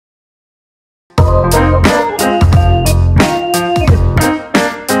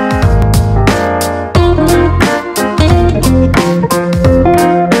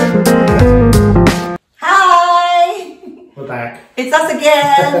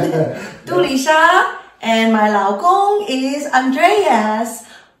and Dulisha, and my 老公 is Andreas.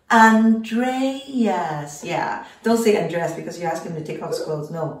 Andreas, yeah. Don't say Andreas because you ask him to take off his clothes.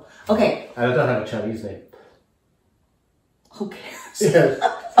 No. Okay. I don't have a Chinese name. Who cares? Yes.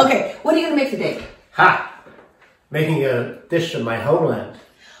 Okay, what are you going to make today? Ha! Making a dish of my homeland.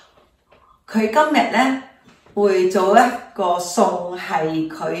 佢今日咧會做一個餸，係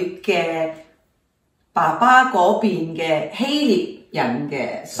佢嘅爸爸嗰邊嘅希臘人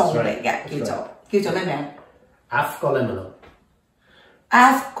嘅餸嚟嘅，叫做咩名 Avgolemono.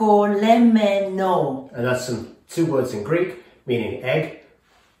 Avgolemono. And that's two words in Greek meaning egg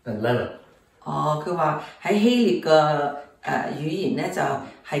and lemon. 哦，佢話喺希臘嘅語言咧就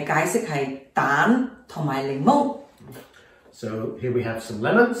係解釋係蛋同埋檸檬。So here we have some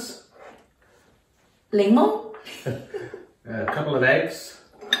lemons. 檸檬 A couple of eggs.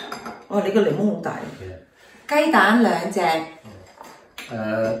 哦，你個檸檬好大。Yeah. 雞蛋2隻。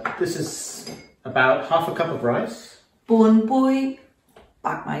This is about half a cup of rice. 半杯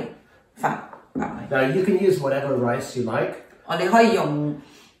白米飯，白米。Now you can use whatever rice you like. 哦，你可以用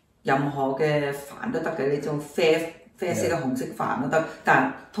任何嘅飯都得嘅，呢種啡色嘅紅色飯都得，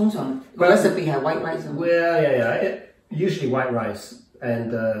但通常 recipe 係 white rice。Well, yeah. Usually white rice,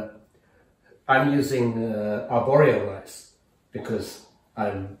 and I'm using arboreal rice because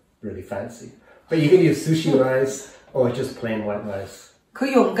I'm really fancy. But you can use sushi rice or just plain white rice. 佢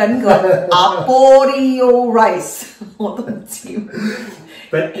用緊個 arboreal rice， 我都唔知。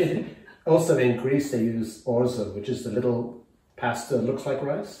But also in Greece they use orzo, which is the little pasta that looks like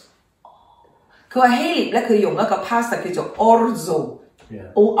rice. 佢話希臘咧，佢用一個 pasta 叫做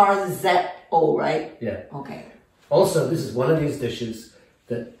orzo，O-R-Z-O, right? Yeah. Okay. Also, this is one of these dishes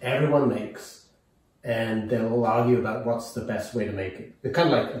that everyone makes, and they'll all argue about what's the best way to make it. They're kind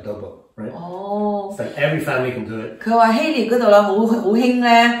of like adobo, right? Oh. It's like every family can do it. 佢話希臘嗰度咧好興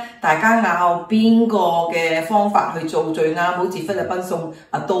咧，大家拗邊個嘅方法去做最啱，好似菲律賓餸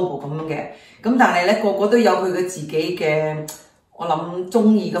adobo 咁樣嘅。咁但係咧個個都有佢嘅自己嘅，我諗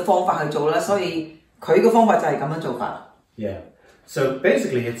中意嘅方法去做啦，所以佢嘅方法就係咁樣做法。Yeah. So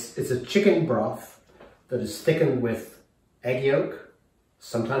basically, it's a chicken broth that is thickened with egg yolk,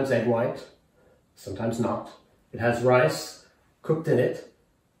 sometimes egg white, sometimes not. It has rice cooked in it.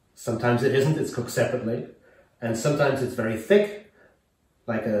 Sometimes it isn't, it's cooked separately. And sometimes it's very thick,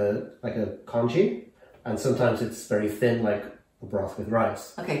 like a congee, and sometimes it's very thin, like a broth with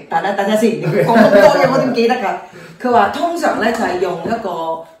rice. OK， 等陣先，你講咁多嘢我點記得㗎？佢話通常咧就係用一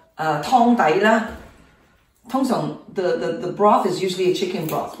個湯底啦。通常 the broth is usually a chicken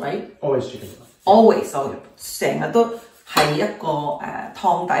broth, right? Always chicken broth. Always， so 成日都係一個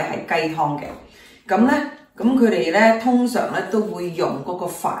湯底係雞湯嘅。咁咧，咁佢哋咧通常咧都會用嗰個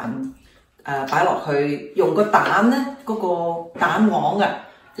飯擺落去，用個蛋咧嗰個蛋黃啊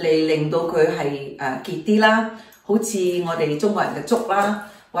嚟令到佢係結啲啦，好似我哋中國人嘅粥啦，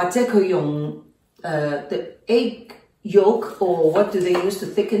或者佢用the egg yolk or what do they use to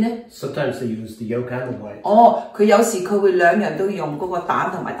thicken it? Sometimes they use the yolk and the white. 哦，佢有時佢會兩樣都用嗰個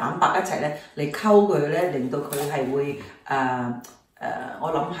蛋同埋蛋白一齊咧嚟溝佢咧，令到佢係會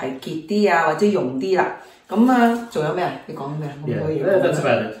我諗係結啲啊，或者溶啲啦。咁啊，仲有咩啊？你講咩啊？ Yeah, that's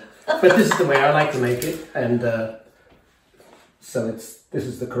about it. But this is the way I like to make it, and so this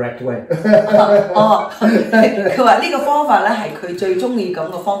is the correct way. 哦，佢話呢個方法咧係佢最中意咁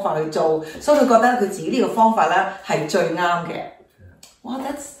嘅方法去做，所以佢覺得佢自己呢個方法咧係最啱嘅。哇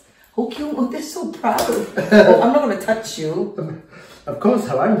 ，that's 好 cute! I'm so proud. I'm not going to touch you. Of course,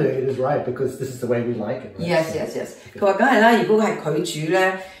 how I'm doing it is right because this is the way we like it. Right? Yes. 佢話梗係啦，如果係佢煮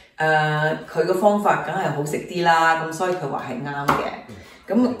咧，佢嘅方法梗係好食啲啦，咁所以佢話係啱嘅。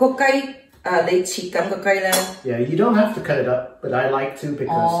咁個雞。你切緊個雞咧 Yeah, you don't have to cut it up, but I like to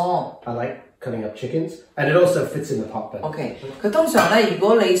because I like cutting up chickens, and it also fits in the pot better. OK， 佢通常咧，如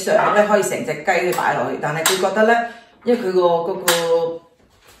果你想咧，可以成隻雞去擺落去，但係佢覺得咧，因為佢嗰個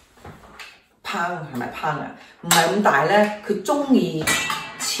烹係咪烹啊，唔係咁大咧，佢中意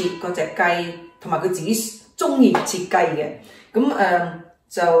切嗰隻雞，同埋佢自己中意切雞嘅，咁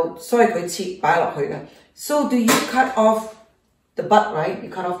就所以佢切擺落去嘅。So do you cut off the butt, right? You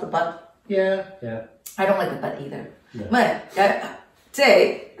cut off the butt. Yeah. I don't like the butt either. 咩即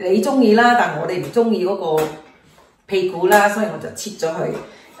係你中意啦，但我哋唔中意嗰個屁股啦，所以我就切咗佢。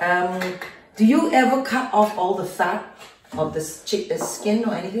Do you ever cut off all the fat of the skin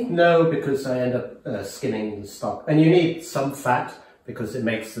or anything? No, because I end up skinning the stock, and you need some fat because it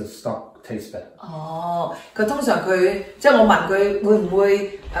makes the stock taste better. 哦，佢通常佢即係我問佢會唔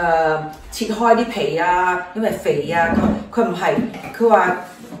會切開啲皮啊，因為肥啊，佢唔係，佢話。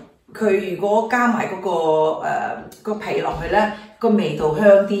佢如果加埋嗰個皮落去咧，個味道香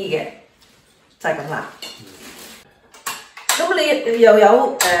啲嘅，就係咁啦。咁你又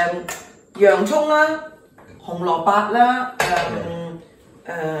有洋葱啦、紅蘿蔔啦、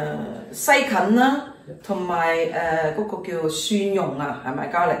西芹啦，同埋嗰個叫蒜蓉啊，係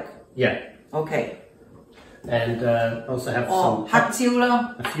咪 garlic？ Yeah. OK。And also have some 黑椒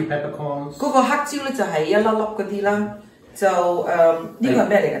啦， a few peppercorns. 嗰個黑椒咧就係一粒粒嗰啲啦，就呢個係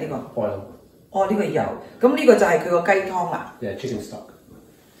咩嚟㗎？呢個 oil. 哦，呢個油，咁呢個就係佢個雞湯啦。Yeah, chicken stock.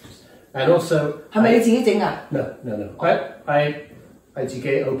 And also 係咪你自己整啊 No. I自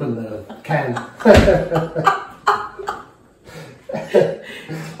己 open the can.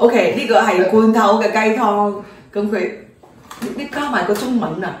 OK， 呢個係罐頭嘅雞湯，咁你加埋個中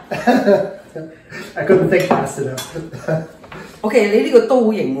文啊 I couldn't think fast enough. OK， 你呢個都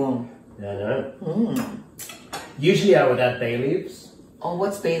好型喎。Yeah, no. Usually I would add bay leaves. Oh,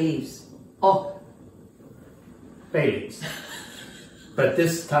 what's bay leaves? Oh, Bay leaves. But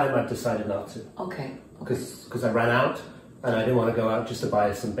this time I've decided not to. OK。Because I ran out and I didn't want to go out just to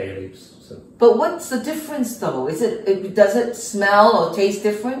buy some bay leaves. So But what's the difference though? Does it smell or taste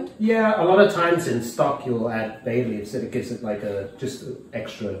different? yeah, a lot of times in stock you'll add bay leaves and it gives it like just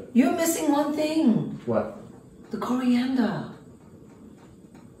extra. You're missing one thing. What? The coriander.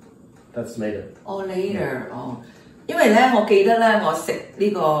 That's later. Oh, later. 哦，因為咧，我記得咧，我食呢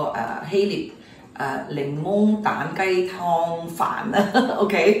個希臘檸檬蛋雞湯飯啦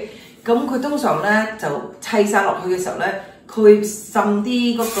，OK， 咁佢通常咧就砌晒落去嘅時候咧，佢會滲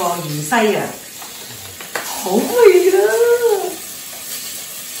啲嗰個芫茜啊，好味啊！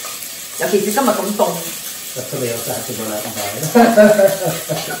尤其是今日咁凍。That's something else I have to go out and buy.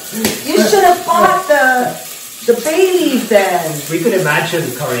 You should have bought the bay leaf then. We could imagine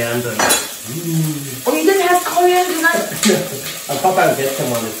coriander. Oh, you didn't have coriander tonight? I'll pop out and get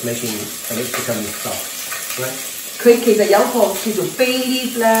someone that's making and it's becoming soft. Right? 佢其實有一個叫做 bay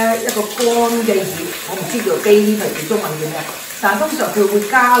leaf 咧，一個乾嘅葉，我唔知叫 bay leaf 係叫中文叫咩，但係通常佢會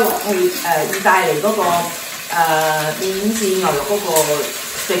加落去意大利嗰個免治牛肉嗰個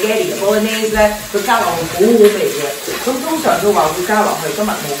spaghetti bolognese 咧，佢加落去好好味嘅。咁通常佢話會加落去，今日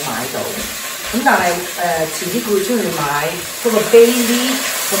冇買到。咁但係遲啲佢會出去買嗰個 bay leaf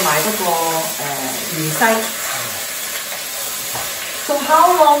同埋嗰個芫茜。So how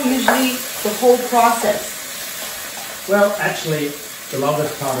long usually the whole process? Well, actually, the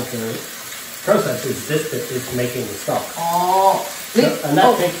longest part of the process is this bit is making the stock. 哦，你 And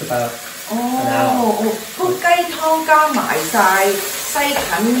that takes about an hour. 個雞湯加埋晒西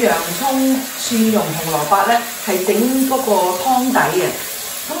芹、洋葱、蒜蓉、紅蘿蔔咧，係整嗰個湯底嘅。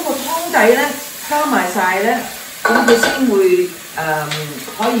咁個湯底咧加埋晒咧，咁佢先會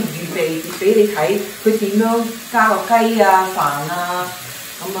可以預備俾你睇佢點樣加個雞啊、飯啊，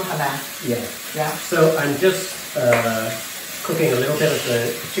咁啊係咪啊 Yeah. ？Yeah. So I'm just cooking a little bit of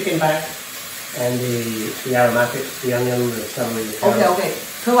the chicken back and the aromatics, the onion, the celery, the carrot. OK，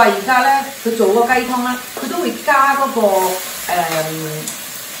 佢話而家咧，佢做個雞湯咧，佢都會加嗰個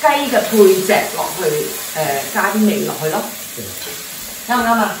雞嘅背脊落去，加啲味落去咯，啱唔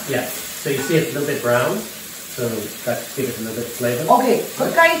啱啊 Yeah. So you see it's a little bit brown, so that gives it a little bit of flavor.？OK， 個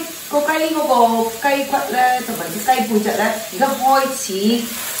雞嗰個雞骨咧，同埋隻雞背脊咧，而家開始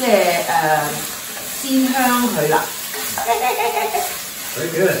即係鮮香佢啦。Very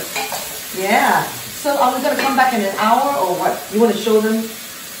good. Yeah. So are we gonna come back in an hour or what? You want to show them?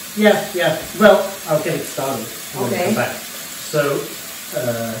 Yeah. Well, I'll get it started when we Okay. come back. So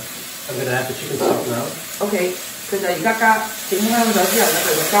I'm going to add the chicken stock now. OK， 佢就而家整香咗之後咧，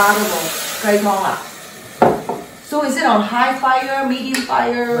佢就加嗰個雞湯啦。So is it on high fire, medium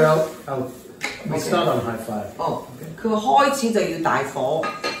fire? Well, we start on high fire. 哦，佢開始就要大火，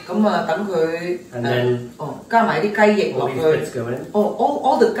咁啊等佢加埋啲雞翼落 All 去。 these bits go in.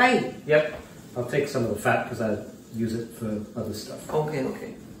 all the 雞。Yep. I'll take some of the fat because I use it for other stuff. OK，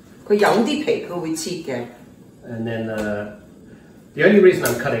 佢有啲皮佢會切嘅。And then the only reason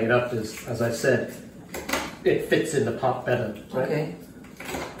I'm cutting it up is, as I said, it fits in the pot better. Right? OK.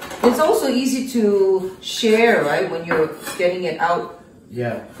 It's also easy to share, right, when you're getting it out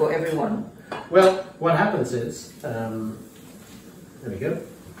Yeah. for everyone. Well, what happens is, there we go.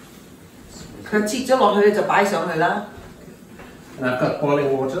 佢切咗落去就擺上去啦。And I've got boiling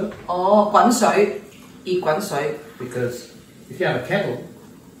water. 哦，滾水，熱滾水。Because if you have a kettle,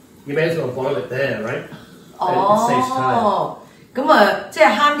 you may as well boil it there, right? And it saves time. 哦，咁啊，即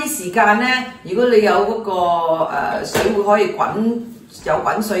係慳啲時間咧。如果你有嗰個水會可以有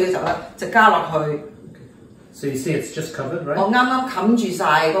滾水嘅時候咧，就加落去。So you see, it's just covered, right? 我啱啱冚住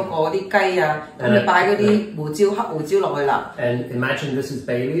晒嗰個啲雞啊，咁你擺嗰啲胡椒、黑胡椒落去啦。And imagine this is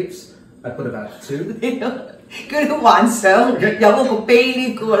bay leaves. I put about 2.叫你幻想有嗰個 bay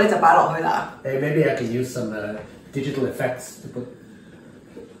leaf 嗰個咧就擺落去啦。Hey, maybe I can use some digital effects to put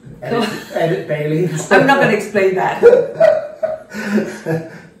edit bay leaves. I'm not going to explain that.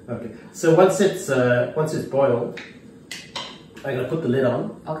 Okay, so once it's boiled, I'm gonna put the lid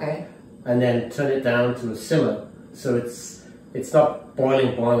on. Okay. And then turn it down to a simmer, so it's not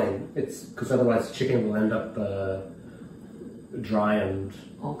boiling. It's because otherwise chicken will end up dry and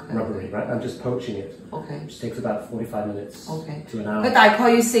rubbery, right? I'm just poaching it. Okay. Which takes about 45 minutes to an hour. 佢大概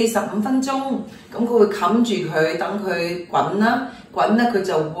要45分鐘，咁佢會冚住佢，等佢滾啦，滾咧佢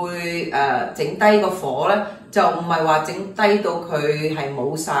就會整低個火咧，就唔係話整低到佢係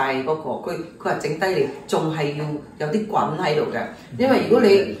冇晒嗰個，佢係整低嚟，仲係要有啲滾喺度嘅，因為如果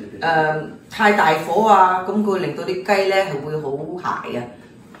你太大火啊，咁佢令到啲雞咧係會好鞋啊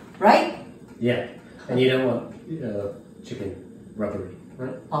 ，right？ Yeah, and you don't want chicken rubbery,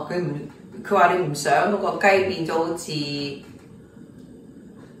 right? 哦，佢話你唔想嗰個雞變咗好似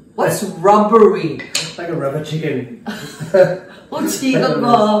What's rubbery？ Like a rubber chicken. 好似嗰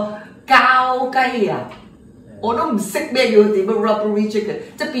個膠雞啊！我都唔識咩叫點樣 rubbery chicken，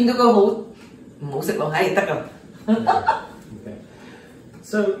 即係變咗佢好唔好食咯，唉得㗎。Okay.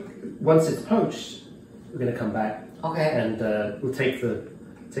 So once it's poached, we're going to come back. Okay. And we'll take the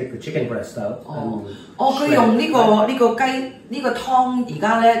chicken breast out. 佢用呢個雞呢個湯而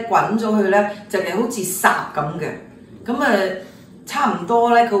家咧滾咗佢咧，就係好似烚咁嘅。咁差唔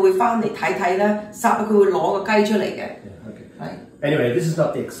多咧，佢會翻嚟睇睇咧，烚佢會攞個雞出嚟嘅。Okay. Anyway, this is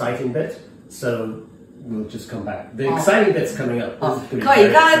not the exciting bit, so we'll just come back. The exciting bit's coming up. 佢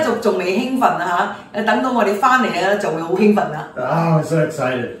而家咧仲未興奮啊嚇，等到我哋翻嚟咧就會好興奮啦。Oh, I'm so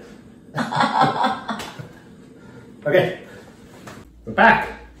excited. Okay, we're back.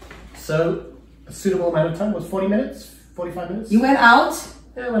 So a suitable amount of time was 40 minutes, 45 minutes. You went out?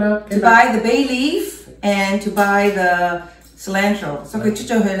 Yeah, I went out. To buy the bay leaf and to buy the cilantro. So 佢出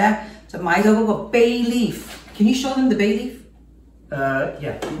咗去咧就買咗嗰個 bay leaf. Can you show them the bay leaf?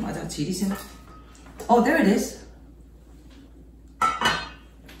 Yeah. 我就遲啲先啦。Oh, there it is.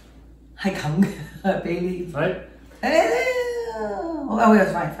 係咁嘅 bay leaf. Right. Oh, yeah,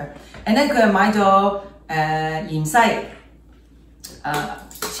 fine. And then 佢又買咗芫茜，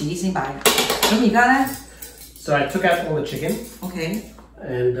遲啲先擺。咁而家咧 So I took out all the chicken.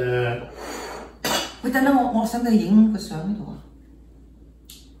 OK。And 喂，等等我想唔想影個相喺度啊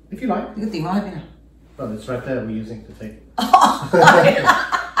if you like. 你個電話喺邊啊？ Oh, it's right there. We're using to take.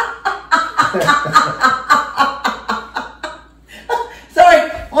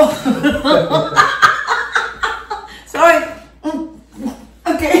 Sorry. Sorry.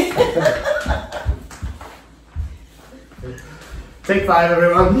 Okay. Take 5,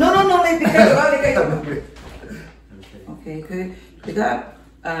 everyone. No, 你繼續啦，你繼續。OK， 佢而家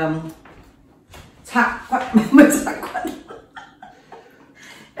拆骨，唔係拆骨。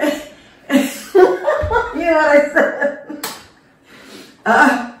You know what I said？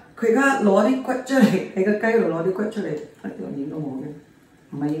 佢而家攞啲骨出嚟，喺個雞度攞啲骨出嚟，影到我嘅，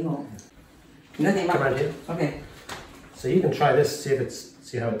唔係影我。而家點啊 Come around here.？OK。So you can try this,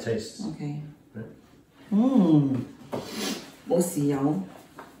 see how it tastes. OK。冇豉油。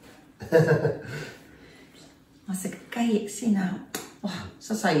我食雞翼先啊！哇，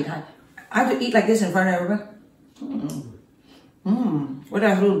失勢而太。I have to eat like this in front of everyone. What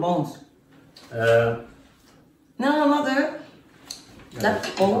are little bones? No, not there. That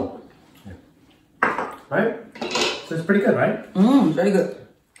bowl. Right? So it's pretty good, right? Very good.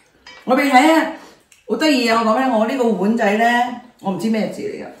 我俾你睇啊，好得意啊！我講俾你，我呢個碗仔咧，我唔知咩字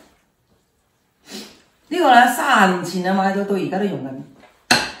嚟㗎。呢個咧30年前啊買到而家都用緊。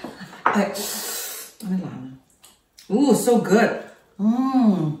係，有啲難啊。Ooh, so good.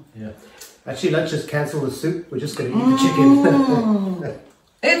 Yeah. Actually, let's just cancel the soup. We're just going to eat the chicken.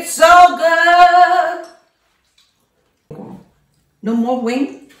 It's so good. No more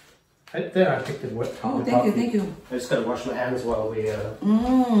wing? Right there, I picked it. Oh, thank you. I just got to wash my hands while we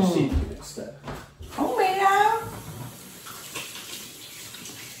proceed to the next step. Oh, yeah.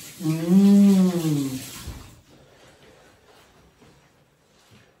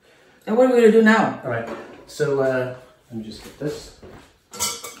 And what are we going to do now? All right. So let me just get this.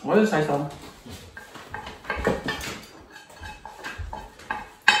 What is I saw?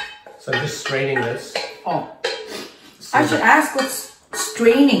 So I'm just straining this. Oh, I should ask what's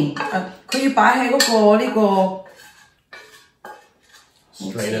straining. 佢要擺喺嗰個呢個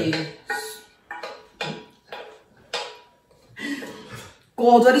strainer.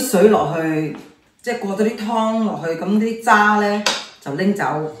 過咗啲水落去，即係過咗啲湯落去，咁啲渣咧就拎走。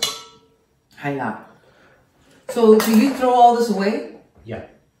係啦。So do you throw all this away? Yeah.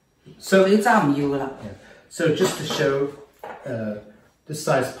 So 你揸唔要噶啦， so just to show this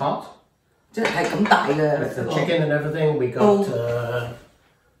size pot 即係咁大嘅 with the chicken and everything, we got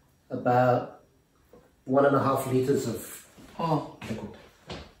about 1.5 liters of 哦， liquid.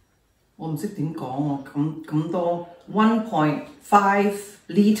 我唔識點講喎，咁多 1.5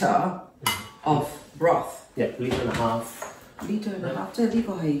 liter of broth。 Yeah, liter and a half. liter and a half， 即係呢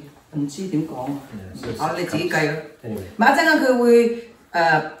個係唔知點講 so it's 啊，你自己計咯。 Anyway. 咪一陣間佢會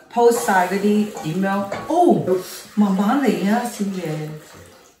post 晒嗰啲點樣。哦，慢慢嚟啊，少爺。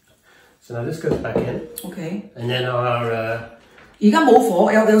So now this goes back in. OK。 And then our 而家冇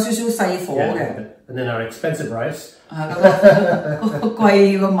火，有少少細火嘅。 and then our expensive rice 嗰個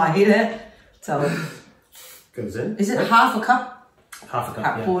貴個米咧就 goes in. Is it half a cup？ Half a cup.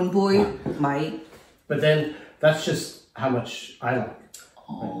 半 Yeah. 杯米。 But then that's just how much I like.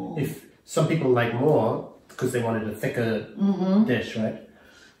 Oh. If some people like more because they wanted a thicker dish, right?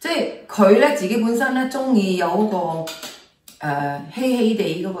 即係佢咧自己本身咧中意有嗰個稀稀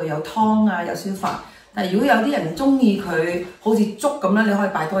地嗰個有湯啊有少少飯，但係如果有啲人中意佢好似粥咁咧，你可以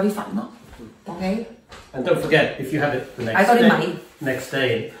擺多啲粉咯。OK。 And don't forget, if you have it the 擺多啲米。 next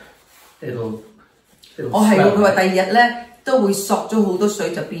day, it'll 哦係喎， swell. 佢話第二日咧都會索咗好多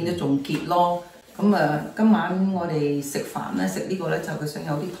水，就變咗仲結咯。咁今晚我哋食飯咧食呢個咧就佢想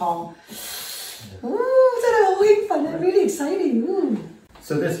有啲湯。真係好興奮啊 ！Really exciting。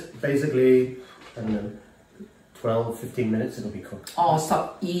 So this basically, I don't know, 12, 15 minutes it'll be cooked. 哦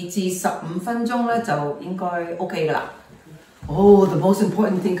，12至15分鐘咧就應該 OK 噶啦。Oh, the most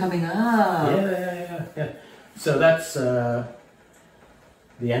important thing coming up. Yeah. So that's the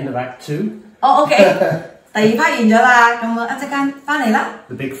end of Act 2. 哦，OK， 第二 part 完咗啦，咁我一陣間翻嚟啦，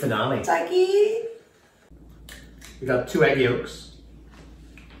 The big finale. 再見。 We got 2 egg yolks.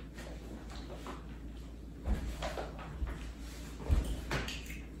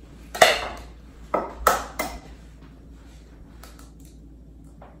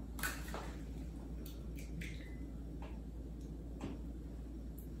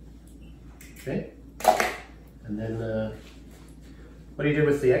 Okay. And then what do you do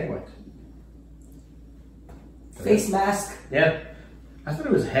with the egg white? Face mask. Yeah. I thought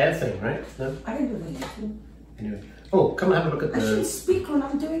it was a hair thing, right? No? I can do that too. Anyway. Oh, come and have a look at I should the... speak when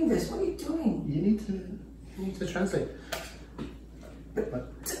I'm doing this. What are you doing? You need to translate.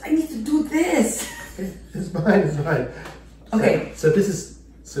 I need to do this. It's fine. Okay. So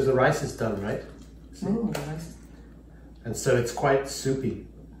the rice is done, right? Oh, nice. And so it's quite soupy.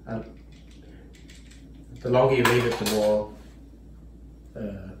 The longer you leave it, the more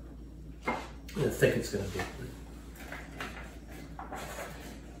thick it's going to be.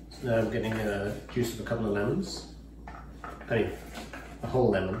 So now I'm getting juice of a couple of lemons. I mean, a whole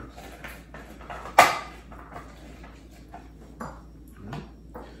lemon.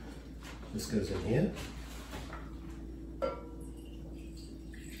 This goes in here.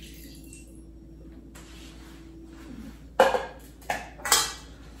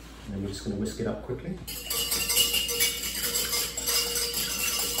 And then we're just going to whisk it up quickly.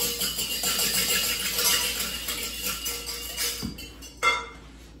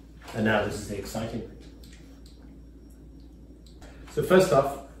 And now this is the exciting bit. So first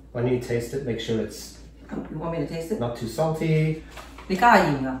off, when you taste it, make sure it's You want me to taste it? not too salty. 你加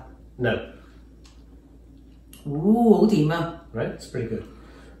鹽啊？ No, 好甜啊！ right? It's pretty good.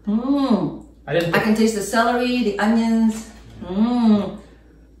 I I can taste the celery, the onions.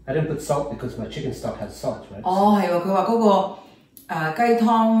 I didn't put salt because my chicken stock has salt, right? 哦，係喎，佢話嗰個雞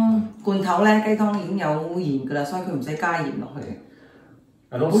湯罐頭咧，雞湯已經有鹽噶啦，所以佢唔使加鹽落去。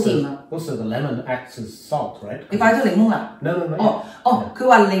 And 好甜啊！ also the lemon acts as salt, right? 你擺咗檸檬啦？ No. 佢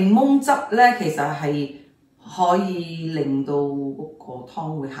話檸檬汁咧其實係可以令到嗰個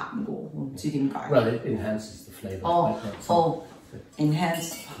湯會鹹嘅喎，我唔知點解。 Well, it enhances the flavor. 哦 like that, so-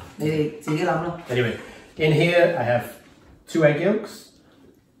 enhance， 你哋自己諗咯。 Anyway, in here I have 2 egg yolks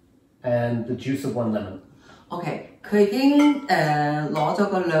and the juice of 1 lemon. OK， 佢已經攞咗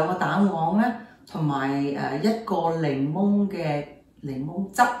個2個蛋黃咧，同埋1個檸檬嘅檸檬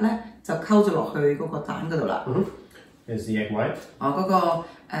汁咧，就溝咗落去嗰個蛋嗰度啦。Here's the egg white. 嗰個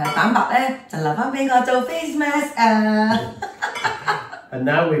蛋白咧就留翻俾我做 face mask And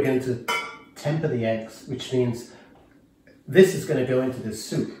now we're going to temper the eggs, which means this is going to go into this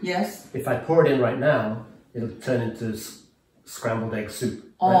soup. Yes. If I pour it in right now, it'll turn into scrambled egg soup.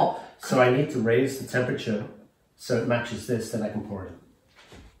 Oh. Right? So I need to raise the temperature so it matches this, then I can pour it in.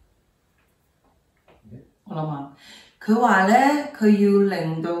 我諗下，佢話咧佢要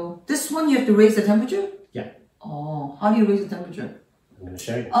令到 this one you have to raise the temperature. Yeah. Oh, how do you raise the temperature? I'm going to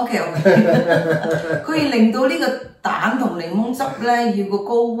show you. OK， 佢令到呢個蛋同檸檬汁咧要個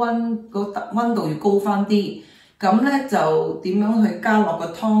高溫個溫度要高翻啲，咁咧就點樣去加落個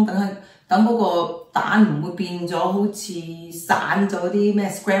湯，等嗰個蛋唔會變咗好似散咗啲咩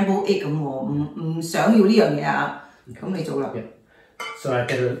scramble egg 咁喎，唔想要呢樣嘢啊，咁你做啦。So I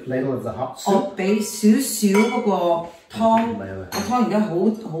get a ladle of the hot soup. 我俾少少嗰個湯，個湯而家好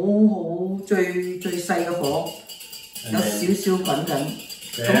最細嘅火，有少少滾緊，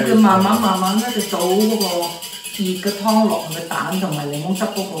咁佢慢慢咧就倒嗰個熱嘅湯落去個蛋同埋檸檬汁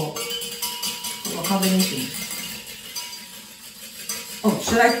嗰個 combination。Oh,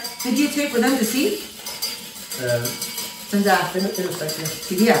 should I videotape for them to see? 真㗎？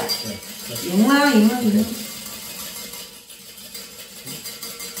自己啊？影啦。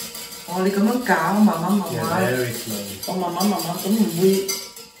哦，你咁樣搞，慢慢，我慢慢，咁佢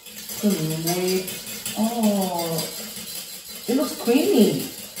唔會，哦 ，it looks creamy.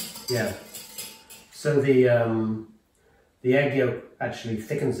 Yeah. So the egg yolk actually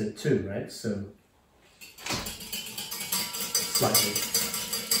thickens it too, right? So slightly.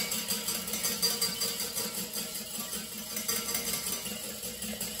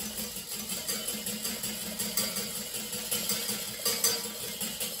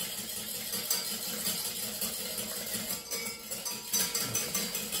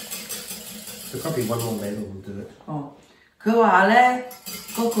 So probably one more ladle will do it. 哦，佢話咧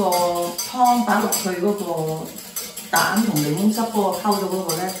嗰個湯擺落去嗰個蛋同檸檬汁嗰個溝到嗰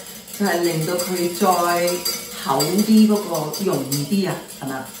個咧，就係令到佢再厚啲嗰個溶啲啊，係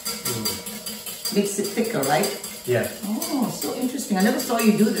咪啊？Makes it thicker, right? Yeah. Oh, so interesting. I never saw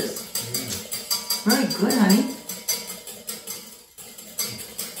you do this. Very good, honey.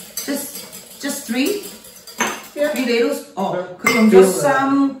 Just three? Yeah. 3 ladles? 哦，佢用咗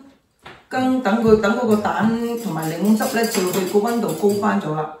3羹，等嗰個蛋同埋檸檬汁咧，就佢個溫度高翻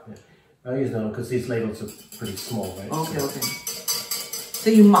咗啦。I use now because these ladles are pretty small, right? OK，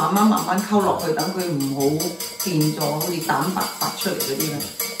 即係要慢慢溝落去，等佢唔好變咗好似蛋白發出嚟嗰啲咧。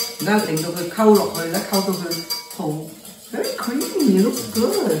而家令到佢溝落去咧，溝到佢好 very creamy, looks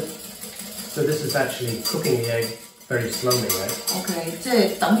good. So this is actually cooking the egg very slowly, right? OK， 即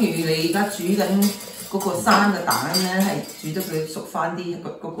係等於你而家煮緊嗰個生嘅蛋咧，係煮得佢熟翻啲，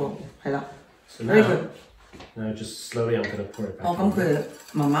嗰個係啦。So now just slowly I'm going to pour it back. 哦，咁佢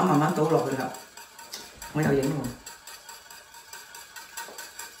慢慢倒落去啦。我有影喎。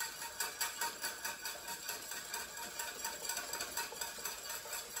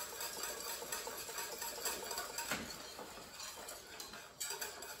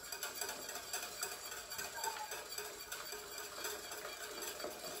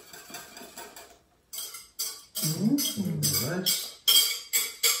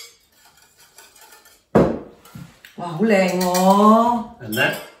哇，好靚喎 And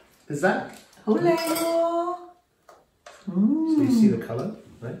that is that. 好靚喎 So you see the color,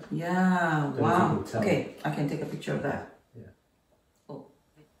 right? Yeah, Don't know if wow. you can tell. Okay, I can take a picture of that. Yeah. Oh.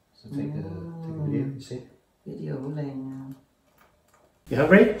 So take a video, you see? Video 好靚啊 You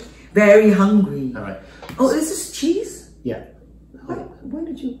hungry? Very hungry. All right. Oh, is this cheese? Yeah. Why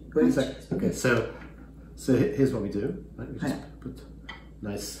did you? Wait a sec. Okay, so here's what we do. Right? We just put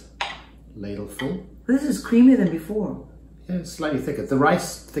nice ladle full. This is creamier than before. Yeah, it's slightly thicker. The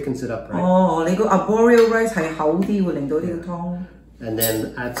rice thickens it up, right? 哦，你個 arboreal rice 係厚啲，會令到呢個湯。And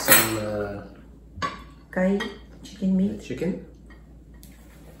then add some 雞 chicken meat. chicken.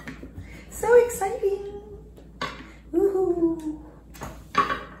 So exciting! Woohoo!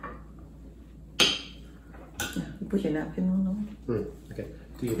 Yeah, you put your napkin on, no? Okay,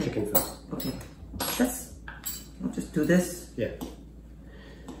 do your chicken first. Okay. I'll just do this. Yeah.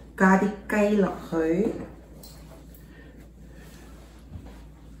 加啲雞落去。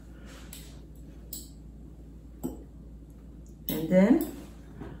And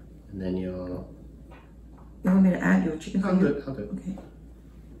then your... You want me to add your chicken I'll do finger? it, I'll do it. Okay.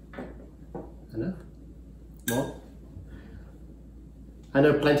 Enough? More? I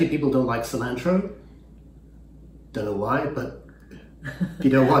know plenty of people don't like cilantro. Don't know why, but if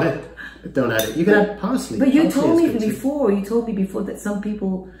you don't want it, don't add it. You can add parsley. But you Parsley told me is good before, that some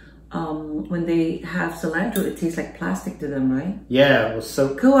people, when they have cilantro, it tastes like plastic to them, right? Yeah, well,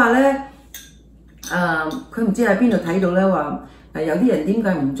 so... 佢話咧，佢唔知喺邊度睇到咧話，有啲人點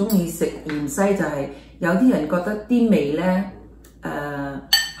解唔中意食芫茜，就係有啲人覺得啲味咧，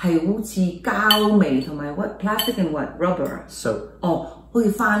係好似膠味同埋 what plastic and what rubber。So 哦，好似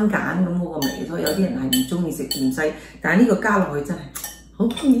番梘咁嗰個味，所以有啲人係唔中意食芫茜，但係呢個加落去真係好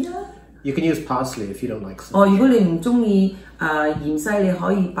中意啊！ you can use parsley if you don't like cilantro. 哦，如果你唔中意芫茜，你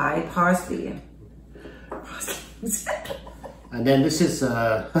可以擺 parsley 嘅。And then this is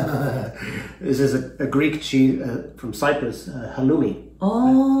this is a Greek cheese from Cyprus, halloumi.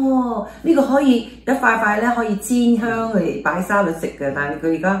 哦，呢個可以一塊塊咧可以煎香嚟擺沙律食嘅，但係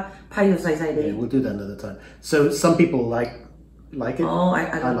佢而家批到細細 Yeah, 地。we'll do that another time. So some people like it. Oh, I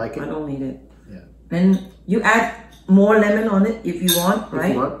like it. I don't need it. Yeah. And you add more lemon on it if you want,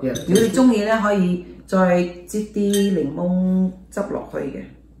 right? If you want, yeah. 如果你中意咧，可以再擠啲檸檬汁落去嘅，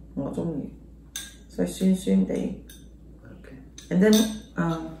我中意，所以酸酸地。Okay. And then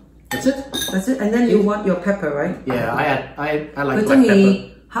That's it. that's it. And then you want your pepper, right? Yeah, I like 佢 black 中 pepper.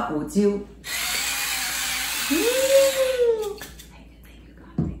 意黑胡椒。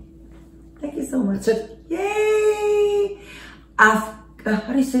Thank you so much. That's it. Yay! How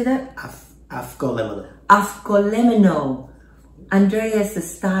do you say that? Avgolemono. Avgolemono. Andreas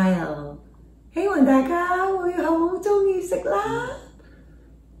style. 希望大家會好鍾意食啦。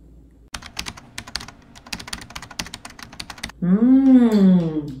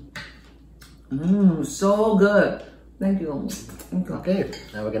So good. Thank you. Thank you. Okay,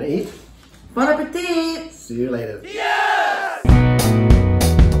 now we're gonna eat. Bon appetit. See you later. Yeah!